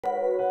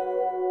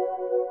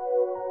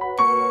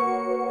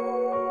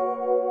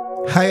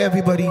Hi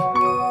everybody,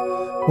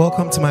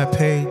 welcome to my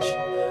page.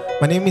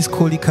 My name is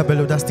Kholi,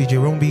 that's Dj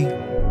Rombee.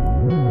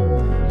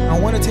 I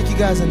want to take you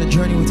guys on the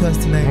journey with us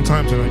tonight. One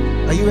time tonight.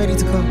 Are you ready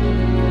to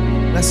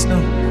come? Let's know.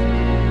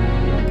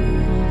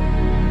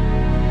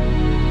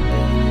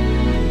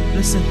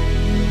 Listen.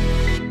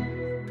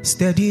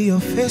 Steady your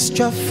face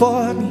drop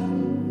for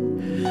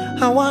me.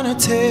 I want to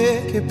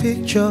take a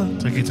picture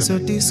so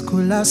this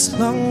could last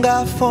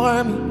longer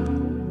for me.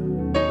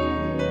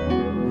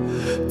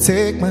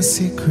 Take my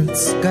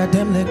secrets, got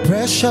them like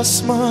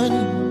precious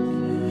money.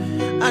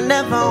 I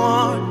never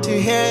want to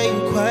hear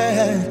you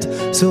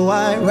quiet, so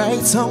I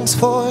write songs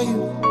for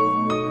you.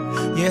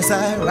 Yes,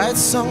 I write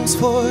songs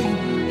for you.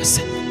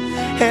 Listen.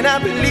 And I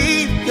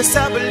believe, yes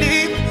I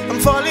believe, I'm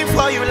falling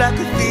for you like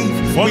a thief.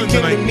 Weak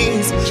in the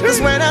knees,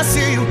 cause when I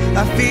see you,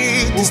 I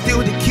feel you steal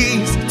the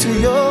keys to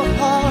your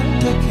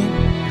heart again.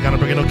 You gotta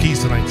bring in no keys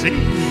tonight, see?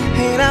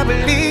 And I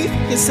believe,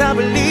 yes I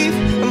believe,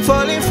 I'm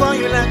falling for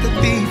you like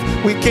a thief.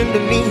 Weak in the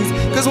knees,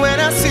 cause when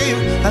I see you,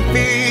 I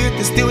feel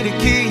you steal the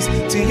keys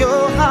to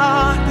your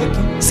heart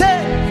again.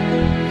 Say,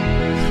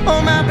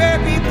 oh my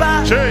baby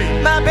bye,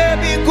 my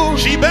baby good,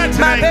 she bad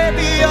my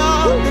baby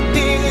all the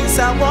things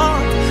I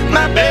want.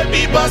 My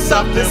baby bust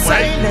up the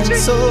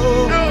silence, so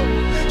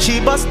she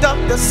bust up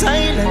the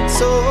silence,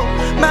 so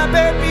my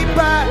baby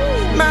bye,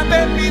 my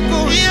baby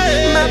good,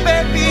 my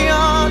baby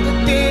all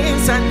the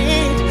things I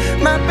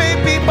need. My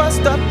baby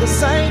bust up the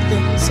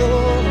silence, so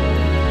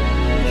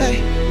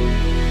hey,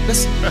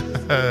 listen.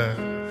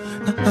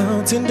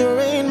 Out in the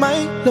rain, my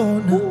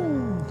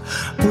loner.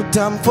 Put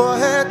down for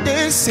her,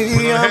 they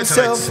say I'm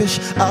selfish.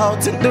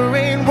 Out in the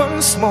rain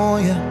once more,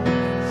 yeah.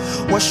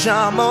 Wash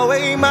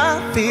away my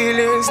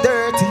feelings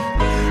dirty.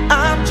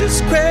 I'm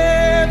just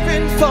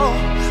craving for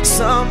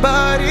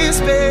somebody's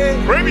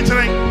baby. Baby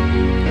tonight.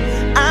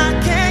 I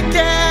can't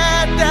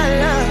get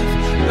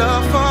that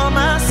love for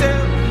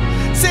myself.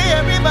 Say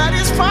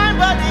everybody's fine,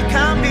 but it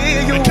can't be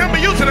you. It can't be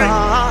you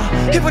tonight.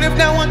 Even if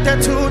they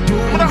wanted to do,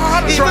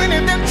 even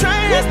if them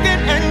try, they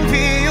still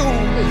envy you.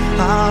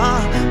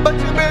 But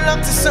you belong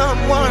to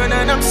someone,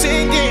 and I'm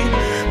singing.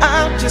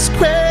 I'm just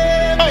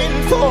craving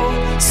for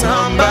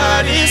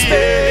somebody's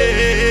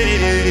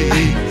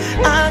baby.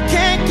 I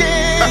can't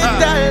get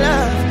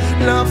that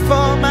love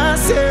for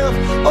myself.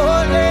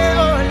 Ole,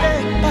 ole,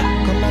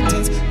 back on my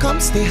things, come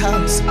stay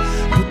house.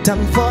 Put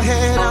them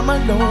forehead, I'm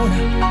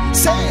alone.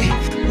 Say,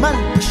 man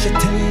push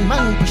it in,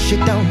 man push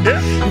it down.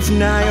 If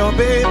not your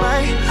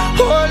baby,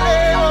 ole,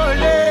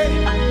 ole.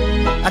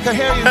 I can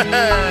hear you.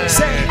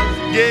 Say,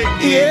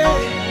 yeah,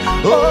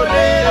 ole,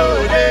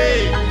 ole.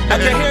 I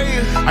can hear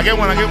you. I get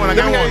one.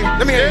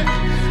 Let me hear you.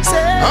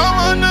 Say, I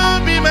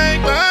wanna be my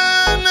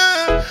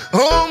partner. I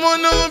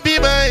wanna be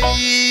my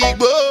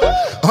ego.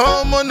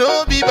 I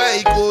wanna be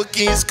my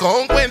cooking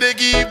skunk when they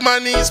give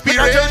man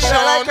inspiration.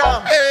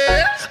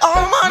 I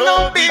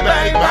wanna be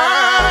my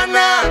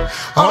partner.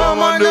 I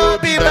wanna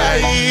be my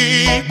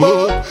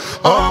ego.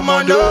 I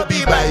wanna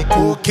be my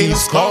cooking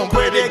skunk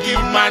when they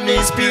give man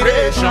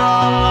inspiration.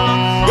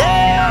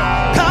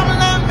 Yeah, come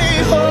let me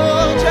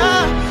hold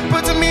ya.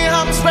 Put me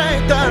arms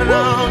right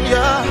around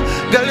ya.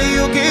 Girl,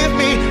 you give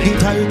me the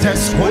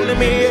tightest hold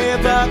me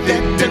ever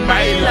get in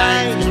my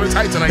life.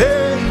 Hey,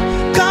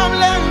 come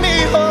let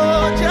me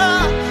hold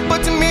ya.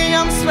 Put me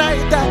arms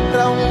right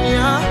around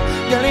ya.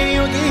 Girl,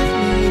 you give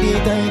me the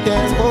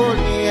tightest hold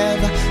me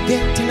ever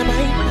get in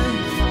my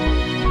life.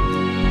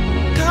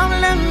 Come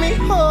let me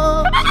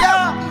hold ya.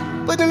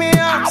 Put me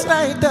arms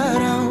right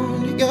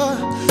around ya.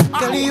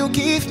 Girl, you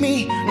give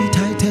me the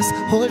tightest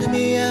hold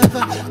me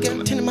ever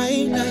get in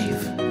my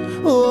life.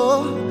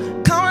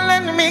 Oh, come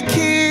let me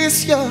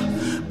kiss you.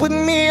 Put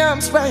me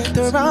arms right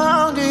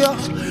around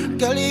you.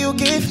 Girl, you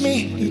give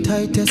me the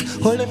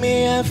tightest hold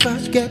me ever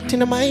get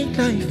in my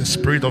life. The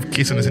spirit of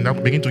kissing is in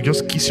that. Begin to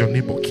just kiss your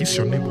neighbor. Kiss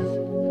your neighbor.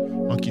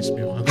 Don't kiss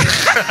me.